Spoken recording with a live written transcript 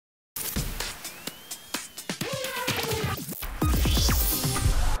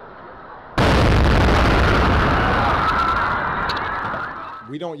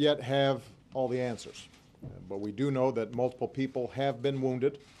We don't yet have all the answers, but we do know that multiple people have been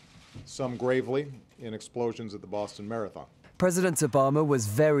wounded, some gravely, in explosions at the Boston Marathon. President Obama was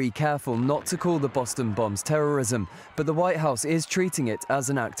very careful not to call the Boston bombs terrorism, but the White House is treating it as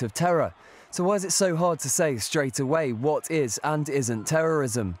an act of terror. So why is it so hard to say straight away what is and isn't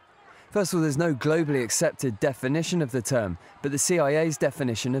terrorism? First of all, there's no globally accepted definition of the term, but the CIA's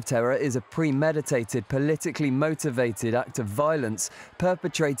definition of terror is a premeditated, politically motivated act of violence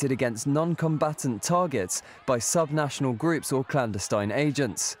perpetrated against non-combatant targets by subnational groups or clandestine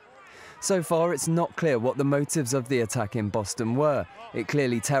agents. So far, it's not clear what the motives of the attack in Boston were. It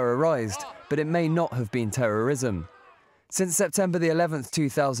clearly terrorized, but it may not have been terrorism. Since September the 11th,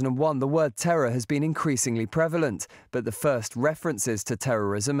 2001, the word terror has been increasingly prevalent, but the first references to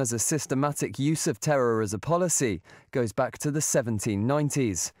terrorism as a systematic use of terror as a policy goes back to the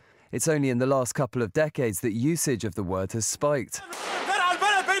 1790s. It's only in the last couple of decades that usage of the word has spiked.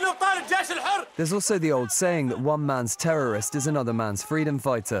 There's also the old saying that one man's terrorist is another man's freedom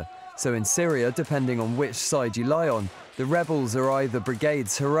fighter. So in Syria, depending on which side you lie on, the rebels are either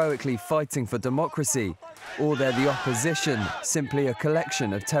brigades heroically fighting for democracy, or they're the opposition, simply a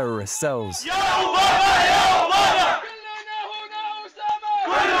collection of terrorist cells.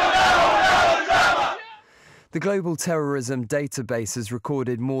 The Global Terrorism Database has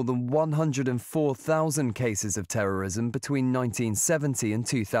recorded more than 104,000 cases of terrorism between 1970 and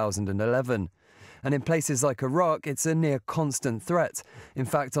 2011. And in places like Iraq, it's a near constant threat. In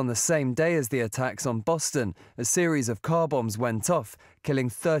fact, on the same day as the attacks on Boston, a series of car bombs went off, killing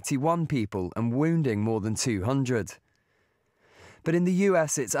 31 people and wounding more than 200. But in the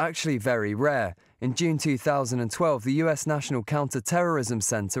US, it's actually very rare. In June 2012, the US National Counter-Terrorism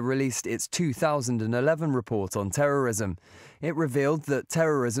Center released its 2011 report on terrorism. It revealed that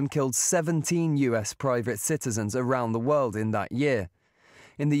terrorism killed 17 US private citizens around the world in that year.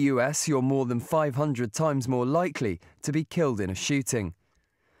 In the US, you're more than 500 times more likely to be killed in a shooting.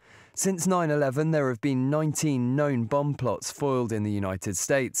 Since 9/11, there have been 19 known bomb plots foiled in the United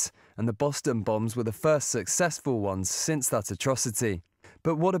States, and the Boston bombs were the first successful ones since that atrocity.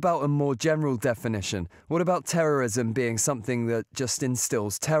 But what about a more general definition? What about terrorism being something that just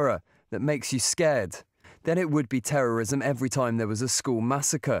instills terror, that makes you scared? Then it would be terrorism every time there was a school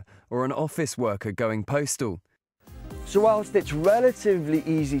massacre or an office worker going postal. So whilst it's relatively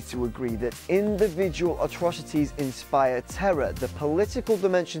easy to agree that individual atrocities inspire terror, the political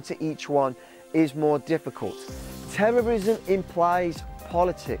dimension to each one is more difficult. Terrorism implies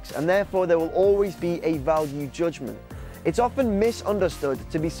politics, and therefore there will always be a value judgment. It's often misunderstood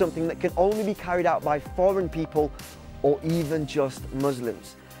to be something that can only be carried out by foreign people or even just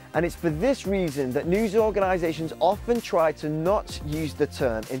Muslims. And it's for this reason that news organisations often try to not use the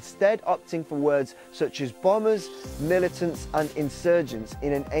term, instead opting for words such as bombers, militants and insurgents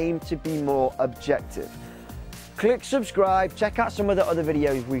in an aim to be more objective. Click subscribe, check out some of the other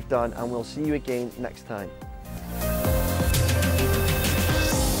videos we've done, and we'll see you again next time.